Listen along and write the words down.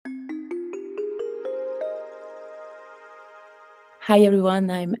Hi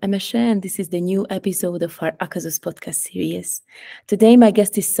everyone, I'm Emesha, and this is the new episode of our Acasus podcast series. Today, my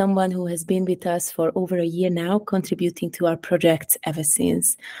guest is someone who has been with us for over a year now, contributing to our projects ever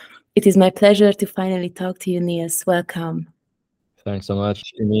since. It is my pleasure to finally talk to you, Nils. Welcome. Thanks so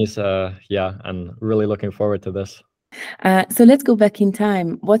much, Denise. I'm really looking forward to this. So let's go back in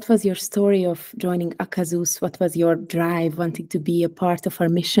time. What was your story of joining Acasus? What was your drive wanting to be a part of our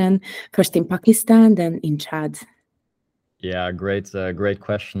mission, first in Pakistan, then in Chad? Yeah, great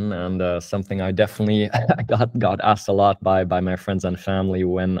question, and something I definitely got asked a lot by my friends and family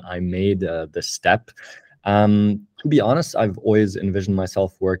when I made this step. To be honest, I've always envisioned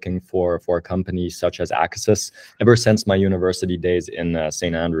myself working for a company such as Acasus ever since my university days in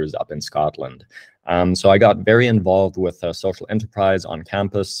St. Andrews up in Scotland. So I got very involved with social enterprise on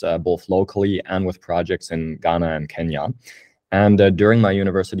campus, both locally and with projects in Ghana and Kenya. And during my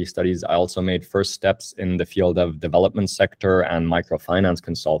university studies, I also made first steps in the field of development sector and microfinance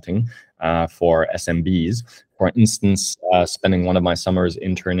consulting for SMBs. For instance, spending one of my summers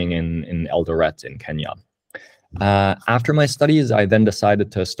interning in Eldoret in Kenya. After my studies, I then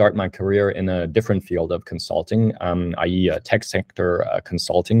decided to start my career in a different field of consulting, i.e. Tech sector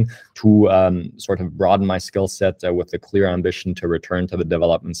consulting, to sort of broaden my skill set with the clear ambition to return to the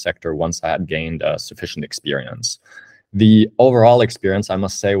development sector once I had gained sufficient experience. The overall experience, I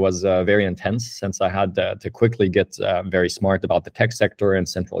must say, was very intense, since I had to quickly get very smart about the tech sector in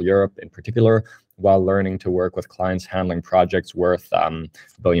Central Europe in particular, while learning to work with clients handling projects worth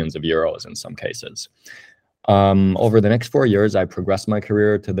billions of euros in some cases. Over the next 4 years, I progressed my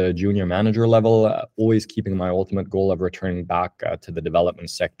career to the junior manager level, always keeping my ultimate goal of returning back to the development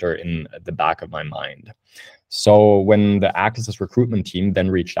sector in the back of my mind. So when the Acasus recruitment team then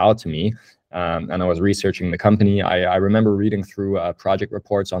reached out to me, and I was researching the company, I remember reading through project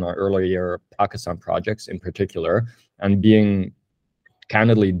reports on our earlier Pakistan projects in particular, and being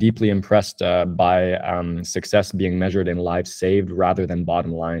candidly deeply impressed by success being measured in lives saved rather than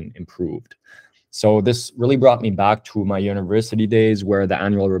bottom line improved. So this really brought me back to my university days, where the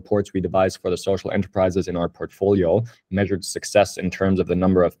annual reports we devised for the social enterprises in our portfolio measured success in terms of the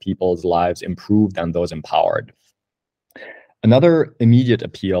number of people's lives improved and those empowered. Another immediate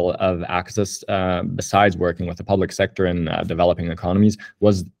appeal of Acasus, besides working with the public sector in developing economies,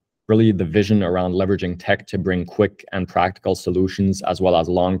 was really the vision around leveraging tech to bring quick and practical solutions as well as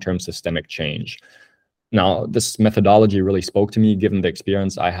long-term systemic change. Now, this methodology really spoke to me, given the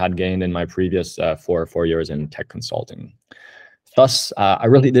experience I had gained in my previous four years in tech consulting. Thus, I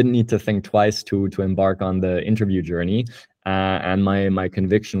really didn't need to think twice to embark on the interview journey. And my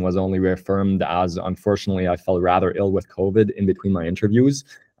conviction was only reaffirmed as, unfortunately, I fell rather ill with COVID in between my interviews.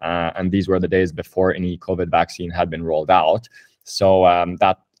 And these were the days before any COVID vaccine had been rolled out. So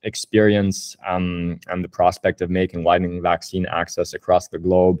that experience and the prospect of making widening vaccine access across the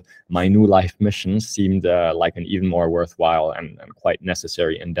globe my new life mission seemed like an even more worthwhile and quite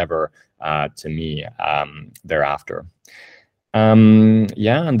necessary endeavor to me thereafter. And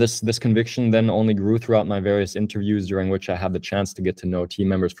this conviction then only grew throughout my various interviews, during which I had the chance to get to know team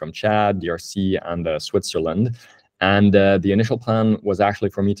members from Chad, DRC, and Switzerland. And the initial plan was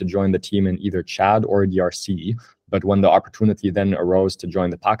actually for me to join the team in either Chad or DRC. But when the opportunity then arose to join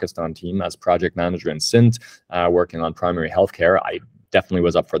the Pakistan team as project manager in Sindh, working on primary healthcare, I definitely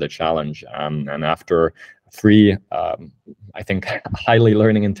was up for the challenge. And after 3, I think, highly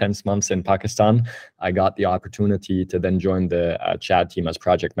learning intense months in Pakistan, I got the opportunity to then join the Chad team as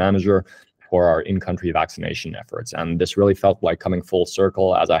project manager for our in-country vaccination efforts. And this really felt like coming full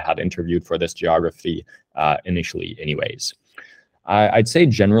circle, as I had interviewed for this geography initially anyways. I'd say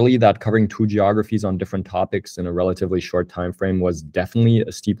generally that covering 2 geographies on different topics in a relatively short time frame was definitely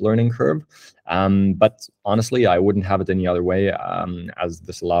a steep learning curve. But honestly, I wouldn't have it any other way, as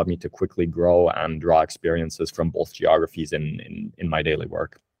this allowed me to quickly grow and draw experiences from both geographies in my daily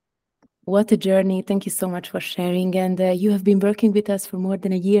work. What a journey. Thank you so much for sharing. And you have been working with us for more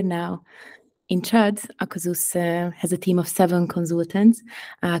than a year now. In Chad, Acasus has a team of 7 consultants.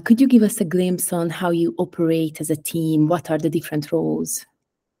 Could you give us a glimpse on how you operate as a team? What are the different roles?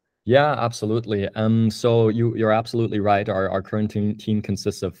 Yeah, absolutely. So you're absolutely right. Our current team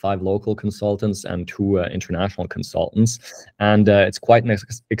consists of 5 local consultants and 2 international consultants. And it's quite an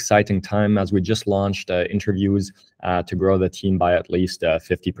exciting time, as we just launched interviews to grow the team by at least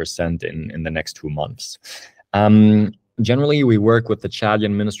 50% in the next 2 months. Generally, we work with the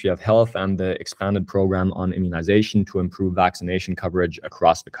Chadian Ministry of Health and the expanded program on immunization to improve vaccination coverage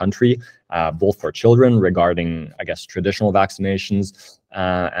across the country, both for children regarding, traditional vaccinations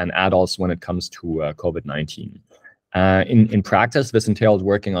and adults when it comes to COVID-19. In practice, this entails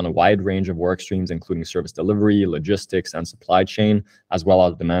working on a wide range of work streams, including service delivery, logistics, and supply chain, as well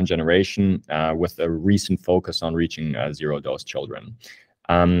as demand generation, with a recent focus on reaching zero-dose children.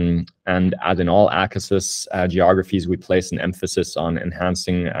 And as in all Acasus geographies, we place an emphasis on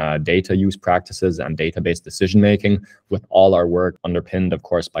enhancing data use practices and database decision-making, with all our work underpinned, of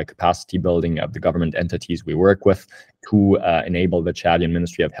course, by capacity building of the government entities we work with to enable the Chadian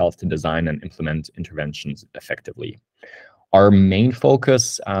Ministry of Health to design and implement interventions effectively. Our main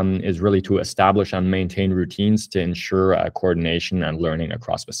focus is really to establish and maintain routines to ensure coordination and learning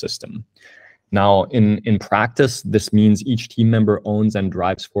across the system. Now, in practice, this means each team member owns and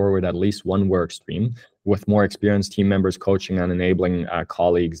drives forward at least one work stream, with more experienced team members coaching and enabling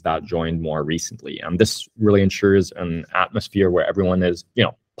colleagues that joined more recently. And this really ensures an atmosphere where everyone is,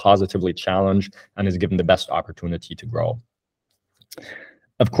 positively challenged and is given the best opportunity to grow.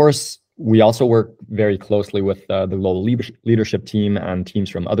 Of course, we also work very closely with the global leadership team and teams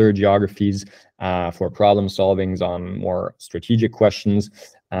from other geographies for problem solvings on more strategic questions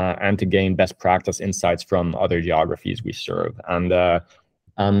and to gain best practice insights from other geographies we serve. And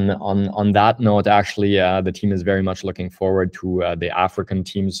on that note, actually, the team is very much looking forward to the African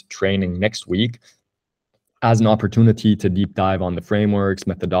team's training next week as an opportunity to deep dive on the frameworks,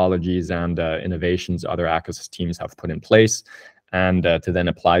 methodologies, and innovations other Acasus teams have put in place, and to then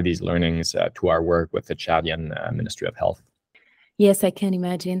apply these learnings to our work with the Chadian Ministry of Health. Yes, I can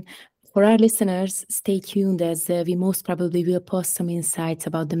imagine. For our listeners, stay tuned, as we most probably will post some insights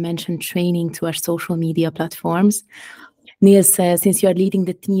about the mentioned training to our social media platforms. Nils, since you are leading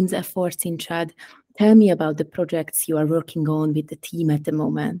the team's efforts in Chad, tell me about the projects you are working on with the team at the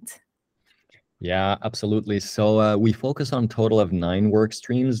moment. Yeah, absolutely. So we focus on a total of 9 work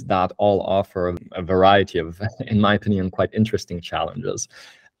streams that all offer a variety of, in my opinion, quite interesting challenges.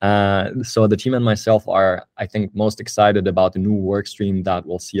 So the team and myself are, I think, most excited about the new work stream that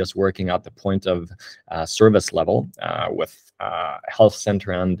will see us working at the point of service level with health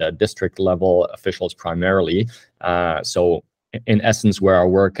center and district level officials primarily. So in essence, where our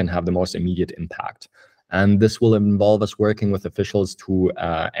work can have the most immediate impact. And this will involve us working with officials to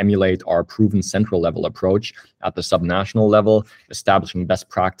emulate our proven central level approach at the subnational level, establishing best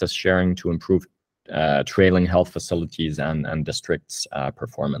practice sharing to improve trailing health facilities and districts'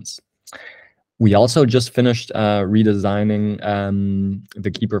 performance. We also just finished redesigning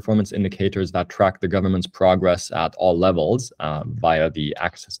the key performance indicators that track the government's progress at all levels via the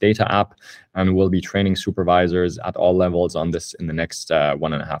Acasus data app, and we'll be training supervisors at all levels on this in the next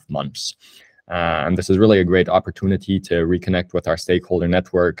 1.5 months. And this is really a great opportunity to reconnect with our stakeholder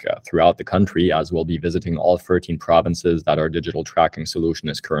network throughout the country, as we'll be visiting all 13 provinces that our digital tracking solution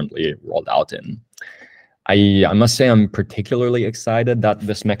is currently rolled out in. I must say I'm particularly excited that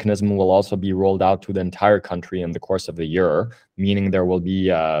this mechanism will also be rolled out to the entire country in the course of the year, meaning there will be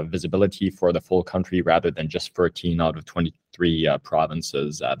visibility for the full country rather than just 13 out of 23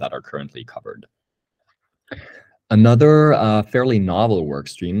 provinces that are currently covered. Another fairly novel work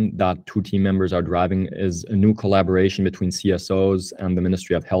stream that 2 team members are driving is a new collaboration between CSOs and the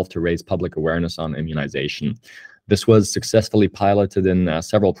Ministry of Health to raise public awareness on immunization. This was successfully piloted in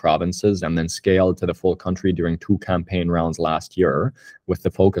several provinces and then scaled to the full country during 2 campaign rounds last year, with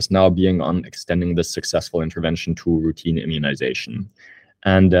the focus now being on extending this successful intervention to routine immunization.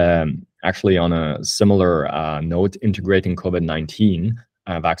 And actually, on a similar note, integrating COVID-19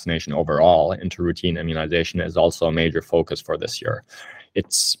 vaccination overall into routine immunization is also a major focus for this year.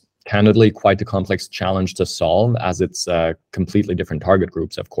 It's candidly quite a complex challenge to solve, as it's completely different target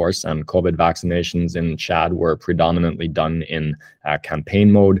groups, of course, and COVID vaccinations in Chad were predominantly done in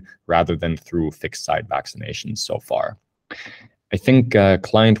campaign mode rather than through fixed site vaccinations so far. I think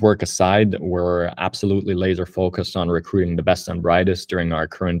client work aside, we're absolutely laser focused on recruiting the best and brightest during our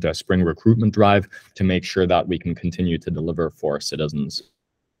current spring recruitment drive to make sure that we can continue to deliver for citizens.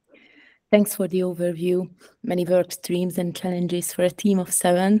 Thanks for the overview. Many work streams and challenges for a team of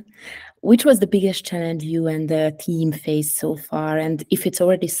 7. Which was the biggest challenge you and the team faced so far? And if it's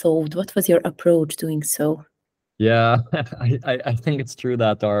already solved, what was your approach doing so? Yeah, I think it's true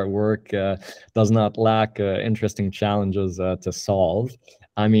that our work does not lack interesting challenges to solve.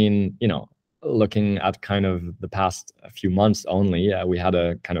 I mean, looking at kind of the past few months only, we had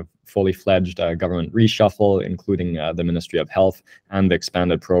a kind of fully fledged government reshuffle, including the Ministry of Health and the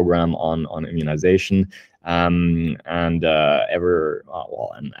expanded program on immunization. And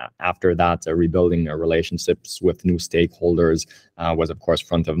after that, rebuilding relationships with new stakeholders was, of course,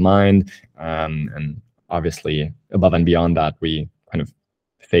 front of mind. And obviously, above and beyond that, we kind of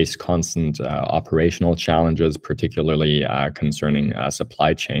face constant operational challenges, particularly concerning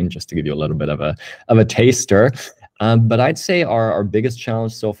supply chain, just to give you a little bit of a taster. But I'd say our biggest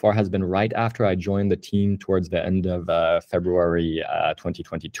challenge so far has been right after I joined the team towards the end of February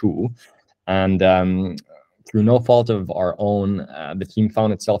 2022. And through no fault of our own, the team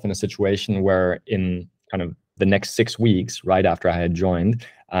found itself in a situation where in kind of the next 6 weeks, right after I had joined,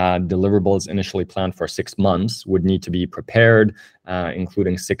 deliverables initially planned for 6 months would need to be prepared,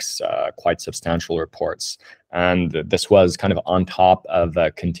 including 6 quite substantial reports. And this was kind of on top of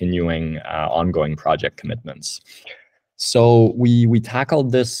continuing ongoing project commitments. So we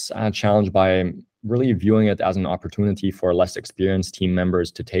tackled this challenge by really viewing it as an opportunity for less experienced team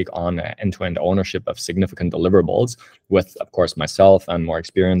members to take on end-to-end ownership of significant deliverables, with, of course, myself and more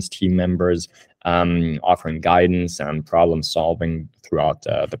experienced team members offering guidance and problem solving throughout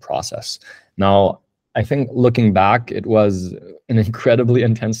the process. Now, I think looking back, it was an incredibly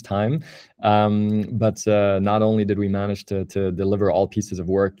intense time, but not only did we manage to deliver all pieces of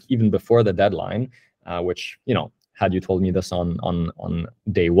work even before the deadline, which, you know, had you told me this on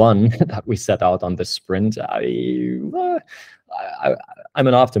day one that we set out on this sprint, I'm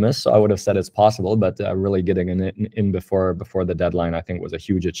an optimist, so I would have said it's possible, but really getting in before the deadline, I think, was a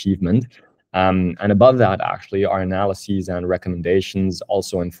huge achievement. And above that, actually, our analyses and recommendations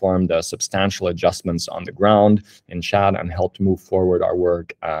also informed substantial adjustments on the ground in Chad and helped move forward our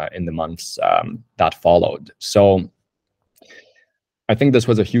work in the months that followed. So I think this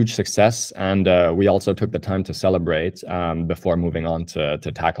was a huge success, and we also took the time to celebrate before moving on to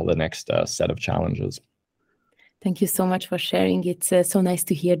tackle the next set of challenges. Thank you so much for sharing. It's so nice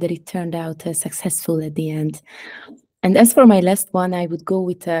to hear that it turned out successful at the end. And as for my last one, I would go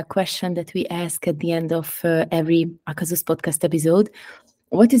with a question that we ask at the end of every Acasus podcast episode.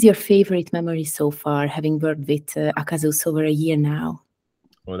 What is your favorite memory so far, having worked with Acasus over a year now?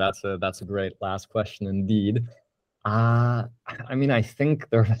 Well, that's a great last question indeed. I mean, I think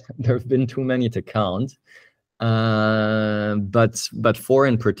there have been too many to count, but 4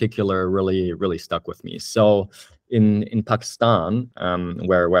 in particular really stuck with me. So in Pakistan,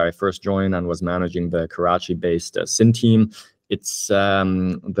 where I first joined and was managing the Karachi-based SIN team, it's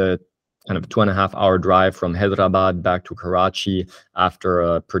the kind of 2.5-hour drive from Hyderabad back to Karachi after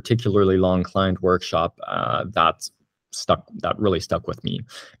a particularly long client workshop that really stuck with me.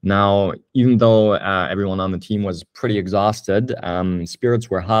 Now, even though everyone on the team was pretty exhausted, spirits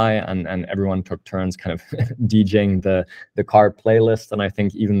were high, and everyone took turns kind of DJing the car playlist, and I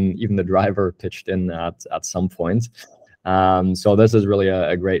think even the driver pitched in at some point. So this is really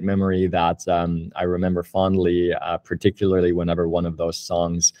a great memory that I remember fondly, particularly whenever one of those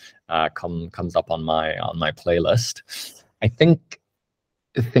songs comes up on my playlist. I think,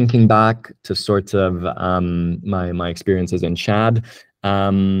 thinking back to sort of my experiences in Chad,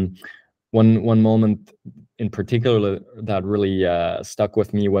 one moment in particular that really stuck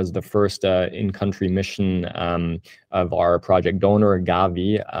with me was the first in-country mission of our project donor,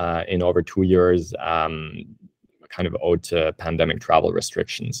 Gavi, in over 2 years, kind of owed to pandemic travel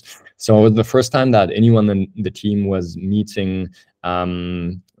restrictions. So it was the first time that anyone in the team was meeting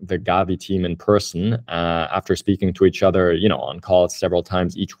the Gavi team in person after speaking to each other, you know, on calls several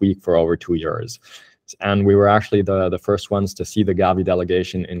times each week for over 2 years. And we were actually the first ones to see the Gavi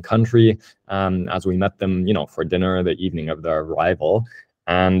delegation in country as we met them, you know, for dinner the evening of their arrival.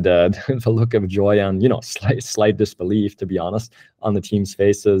 And the look of joy and, you know, slight disbelief, to be honest, on the team's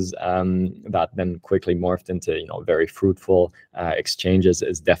faces that then quickly morphed into, you know, very fruitful exchanges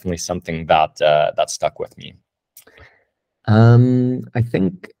is definitely something that stuck with me. I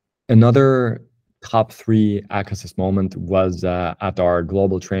think another top 3 Acasus moment was at our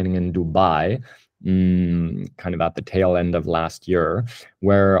global training in Dubai, kind of at the tail end of last year,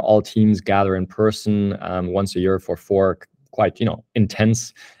 where all teams gather in person once a year for 4 quite, you know,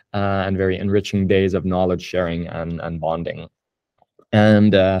 intense and very enriching days of knowledge sharing and bonding.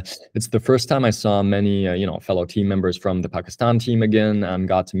 And it's the first time I saw many, you know, fellow team members from the Pakistan team again, and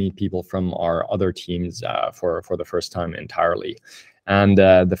got to meet people from our other teams for the first time entirely. And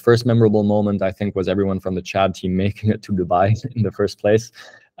the first memorable moment, I think, was everyone from the Chad team making it to Dubai in the first place,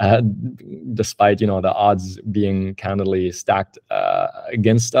 despite, you know, the odds being candidly stacked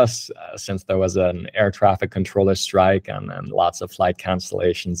against us, since there was an air traffic controller strike and lots of flight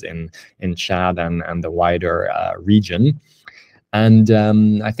cancellations in Chad and the wider region. And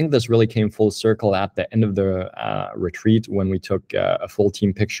I think this really came full circle at the end of the retreat, when we took a full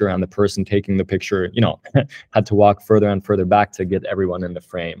team picture, and the person taking the picture, you know, had to walk further and further back to get everyone in the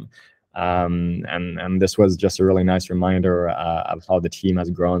frame. And this was just a really nice reminder of how the team has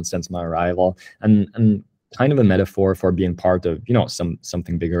grown since my arrival, and kind of a metaphor for being part of, you know,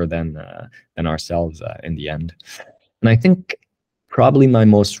 something bigger than ourselves in the end. And I think Probably my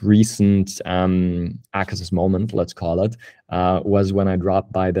most recent Acasus moment, let's call it, was when I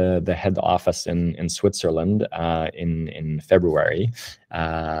dropped by the head office in Switzerland in February,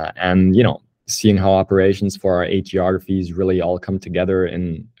 and seeing how operations for our 8 geographies really all come together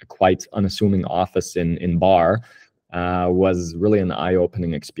in a quite unassuming office in Bar. Was really an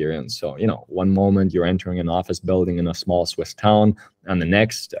eye-opening experience. So, one moment you're entering an office building in a small Swiss town, and the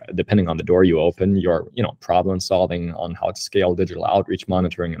next, depending on the door you open, you're, problem solving on how to scale digital outreach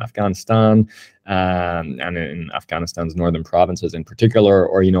monitoring in Afghanistan, and in Afghanistan's northern provinces in particular,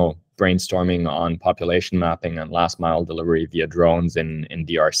 or, brainstorming on population mapping and last mile delivery via drones in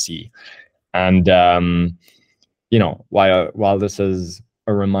DRC. And, while this is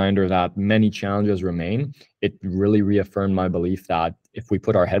a reminder that many challenges remain, it really reaffirmed my belief that if we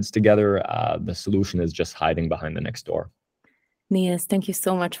put our heads together, the solution is just hiding behind the next door. Nils, thank you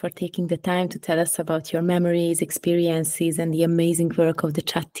so much for taking the time to tell us about your memories, experiences, and the amazing work of the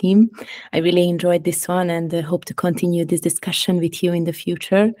chat team. I really enjoyed this one and hope to continue this discussion with you in the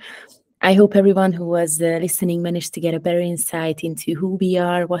future. I hope everyone who was listening managed to get a better insight into who we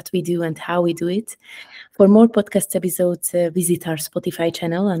are, what we do, and how we do it. For more podcast episodes, visit our Spotify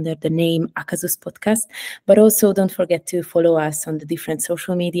channel under the name Acasus Podcast, but also don't forget to follow us on the different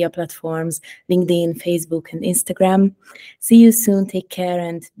social media platforms, LinkedIn, Facebook, and Instagram. See you soon, take care,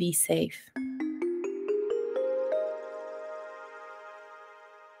 and be safe.